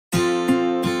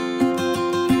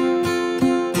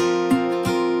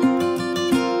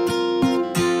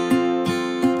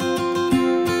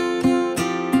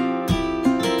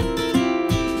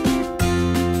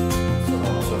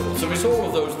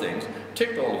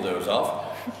of those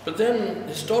off. But then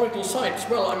historical sites,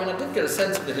 well, I mean, I did get a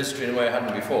sense of the history in a way I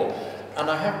hadn't before, and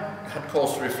I have had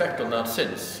cause to reflect on that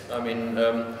since. I mean,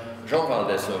 Jean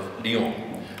Valdez of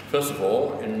Lyon, first of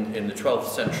all, in the 12th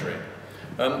century.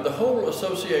 The whole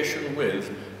association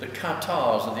with the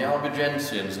Cathars and the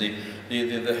Albigensians,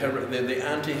 the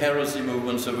anti-heresy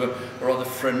movements of a rather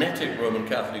frenetic Roman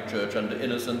Catholic Church under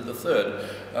Innocent III.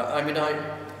 I mean,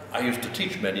 I used to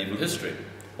teach medieval history,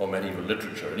 or medieval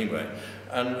literature anyway,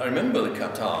 and I remember the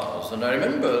Cathars, and I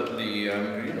remember the,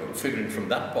 you know, figuring from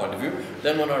that point of view.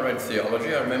 Then when I read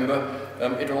theology, I remember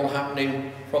it all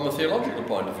happening from a theological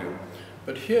point of view.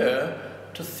 But here,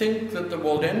 to think that the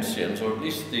Waldensians, or at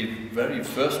least the very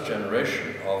first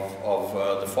generation of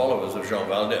the followers of Jean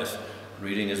Valdez,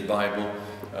 reading his Bible,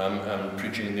 and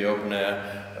preaching in the open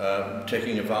air,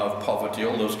 taking a vow of poverty,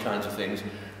 all those kinds of things,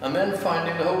 and then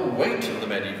finding the whole weight of the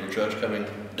medieval church coming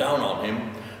down on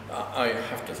him, I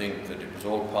have to think that it was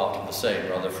all part of the same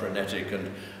rather frenetic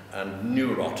and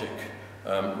neurotic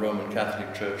Roman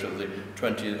Catholic Church of the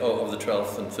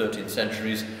 12th and 13th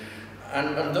centuries.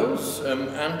 And those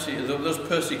those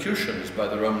persecutions by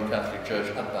the Roman Catholic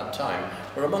Church at that time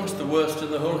were amongst the worst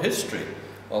in the whole history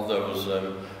of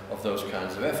those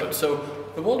kinds of efforts. So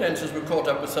the Waldensians were caught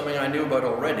up with something I knew about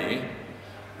already,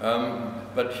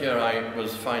 but here I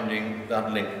was finding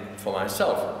that link for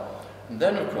myself. And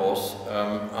then, of course,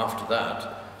 after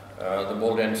that, the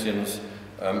Waldensians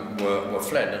were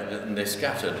fled and they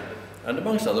scattered, and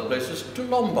amongst other places to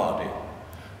Lombardy.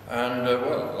 And,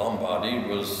 well, Lombardy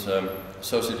was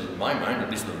associated, in my mind, at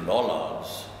least the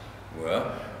Lollards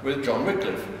were, with John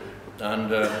Wycliffe.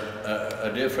 And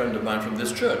a dear friend of mine from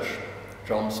this church,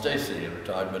 John Stacey, a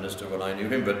retired minister when I knew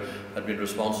him, but had been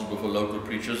responsible for local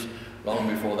preachers long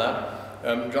before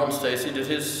that. John Stacey did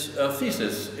his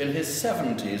thesis in his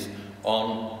 70s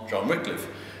on John Wycliffe.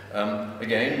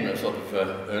 Again, sort of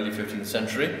early 15th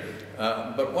century,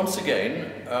 but once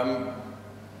again,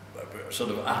 sort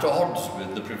of at odds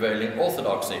with the prevailing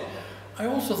orthodoxy. I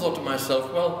also thought to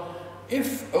myself, well,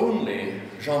 if only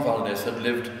Jean Valdez had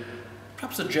lived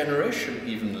perhaps a generation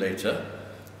even later,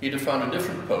 he'd have found a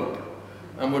different pope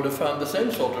and would have found the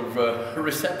same sort of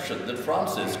reception that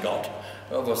Francis got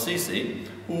of Assisi,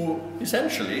 who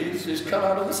essentially is cut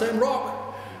out of the same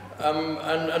rock.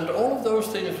 And all of those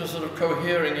things were sort of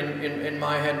cohering in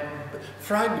my head,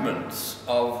 fragments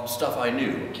of stuff I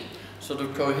knew, sort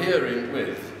of cohering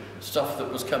with stuff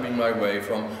that was coming my way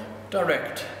from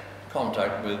direct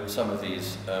contact with some of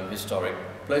these historic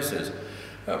places.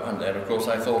 And then, of course,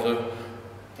 I thought of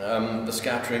the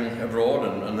scattering abroad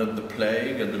and the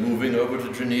plague and the moving over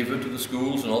to Geneva to the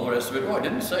schools and all the rest of it. Oh, I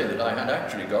didn't say that I had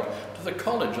actually got to the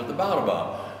college at the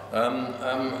Barbara.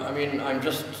 I mean, I'm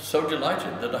just so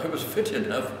delighted that I was fit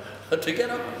enough to get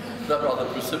up that rather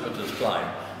precipitous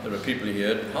climb. There are people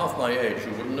here half my age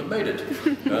who wouldn't have made it,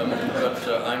 but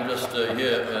I'm just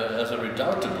here as a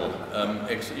redoubtable,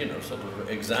 sort of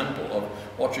example of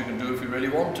what you can do if you really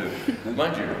want to.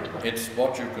 Mind you, it's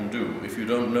what you can do if you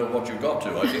don't know what you've got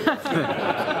to. I think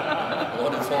that's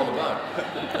what it's all about.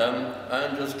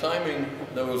 And just climbing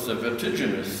those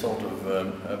vertiginous sort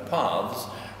of paths,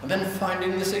 and then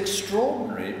finding this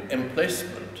extraordinary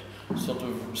emplacement, sort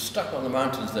of stuck on the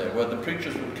mountains there, where the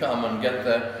preachers would come and get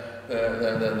their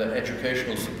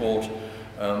educational support,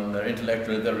 their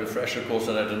intellectual, their refresher course,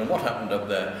 and I don't know what happened up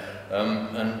there,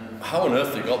 and how on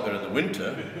earth they got there in the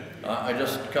winter, I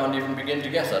just can't even begin to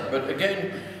guess at. But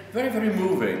again, very, very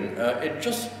moving. It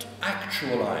just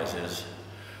actualizes.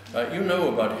 You know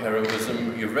about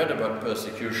heroism, you've read about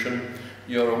persecution,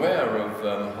 you're aware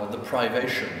of the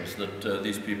privations that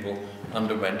these people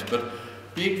underwent, but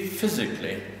being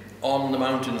physically on the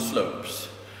mountain slopes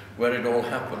where it all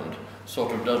happened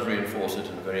sort of does reinforce it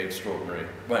in a very extraordinary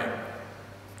way.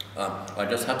 I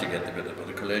just had to get the bit about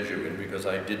the Collegio in because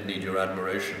I did need your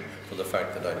admiration for the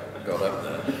fact that I got up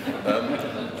there.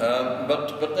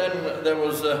 But then there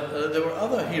were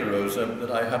other heroes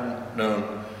that I hadn't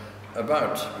known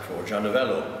about before.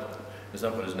 Gianovello, is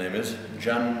that what his name is?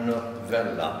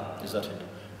 Gianovella, is that it?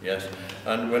 Yes.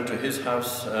 And went to his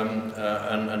house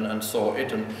and saw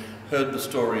it and heard the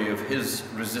story of his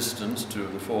resistance to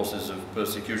the forces of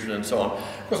persecution and so on.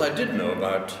 Of course, I did know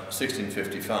about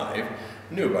 1655,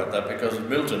 knew about that because of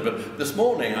Milton, but this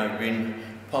morning I've been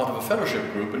part of a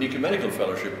fellowship group, an ecumenical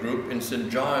fellowship group in St.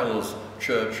 Giles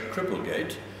Church,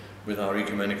 Cripplegate, with our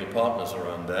ecumenical partners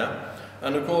around there,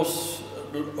 and of course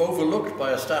overlooked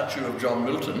by a statue of John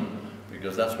Milton,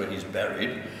 because that's where he's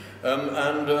buried,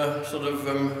 and sort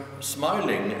of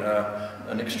smiling,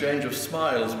 an exchange of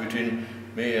smiles between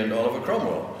me and Oliver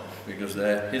Cromwell, because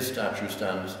there his statue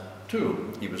stands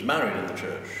too. He was married in the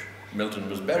church. Milton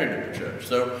was buried in the church.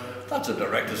 So that's a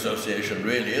direct association,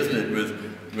 really, isn't it,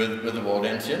 with the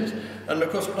Waldensians? And of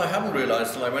course, what I hadn't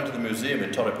realised till I went to the museum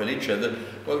in Torre Pellice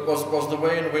was the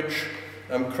way in which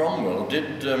Cromwell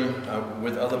did,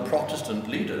 with other Protestant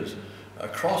leaders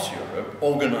across Europe,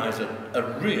 organise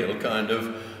a real kind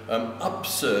of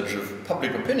upsurge of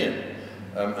public opinion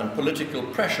and political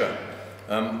pressure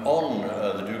on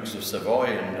the Dukes of Savoy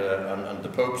and the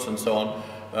popes and so on,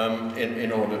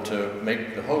 in order to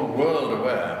make the whole world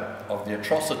aware of the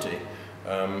atrocity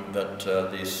that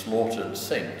the slaughtered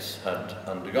saints had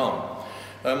undergone.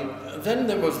 Then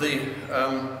there was the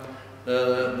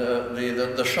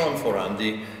Champ-Forain,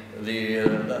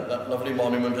 that lovely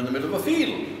monument in the middle of a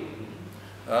field.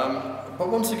 But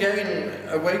once again,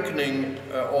 awakening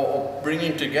or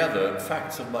bringing together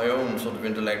facts of my own sort of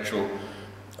intellectual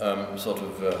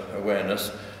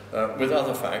awareness with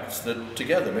other facts that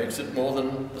together makes it more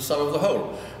than the sum of the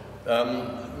whole.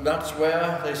 That's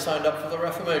where they signed up for the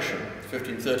Reformation,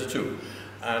 1532,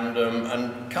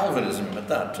 and Calvinism at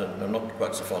that. And I'm not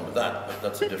quite so fond of that, but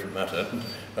that's a different matter.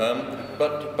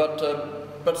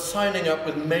 But signing up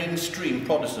with mainstream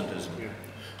Protestantism.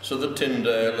 So the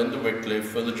Tyndale and the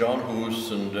Wycliffe and the John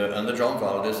Hus and the John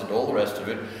Valdes and all the rest of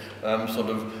it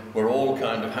were all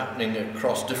kind of happening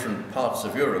across different parts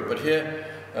of Europe. But here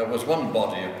was one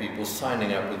body of people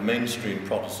signing up with mainstream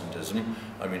Protestantism.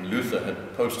 I mean, Luther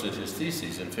had posted his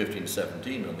theses in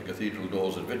 1517 on the cathedral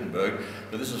doors of Wittenberg,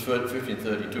 but this is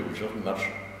 1532, which wasn't much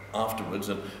afterwards.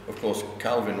 And of course,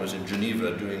 Calvin was in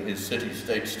Geneva doing his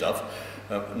city-state stuff.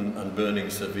 And burning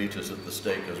Servetus at the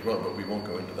stake as well, but we won't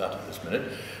go into that at this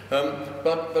minute.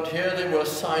 But here they were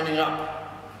signing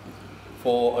up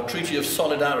for a treaty of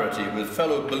solidarity with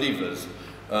fellow believers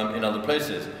in other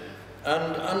places.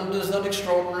 And there's that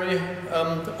extraordinary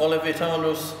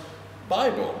Olivetanus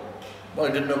Bible. Well,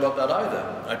 I didn't know about that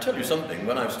either. I tell you something,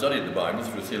 when I've studied the Bible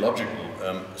through theological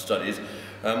studies,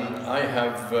 I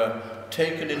have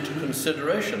taken into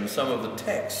consideration some of the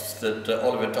texts that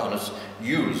Olivetanus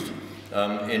used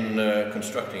in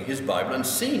constructing his Bible, and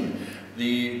seen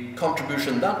the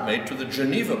contribution that made to the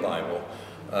Geneva Bible,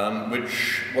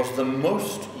 which was the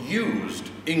most used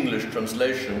English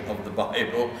translation of the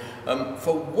Bible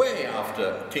for way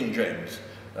after King James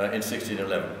in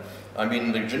 1611. I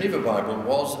mean, the Geneva Bible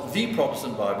was the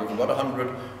Protestant Bible for about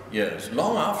 100 years,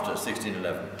 long after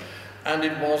 1611, and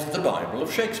it was the Bible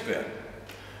of Shakespeare.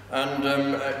 And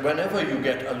whenever you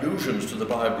get allusions to the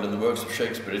Bible in the works of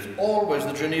Shakespeare, it's always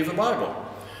the Geneva Bible.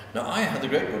 Now, I had the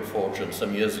great good fortune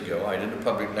some years ago. I did a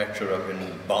public lecture up in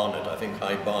Barnet, I think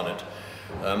High Barnet,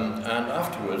 and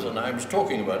afterwards, and I was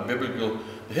talking about biblical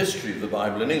history of the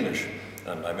Bible in English,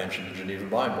 and I mentioned the Geneva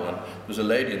Bible, and there was a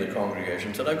lady in the congregation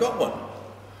who said, "I've got one."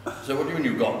 I said, "What do you mean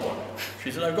you got one?" She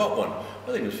said, "I've got one."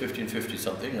 I think it was 1550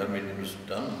 something. I mean, it was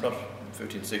done, perhaps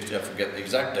 1560, I forget the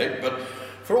exact date, but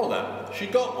for all that, she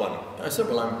got one. I said,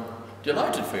 "Well, I'm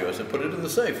delighted for you." I said, "Put it in the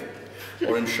safe,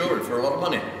 or insure it for a lot of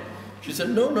money." She said,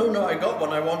 no, I got one,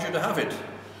 I want you to have it."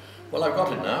 Well, I've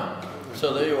got it now,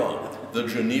 so there you are, the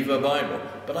Geneva Bible.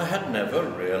 But I had never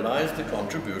realized the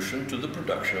contribution to the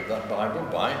production of that Bible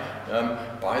by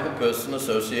the person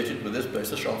associated with this place,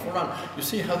 the Champ-Forain. You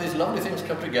see how these lovely things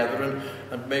come together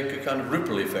and make a kind of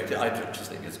ripple effect. I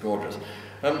just think it's gorgeous.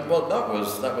 Well, that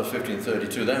was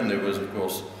 1532. Then there was, of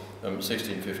course,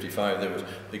 1655. There was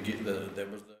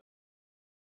the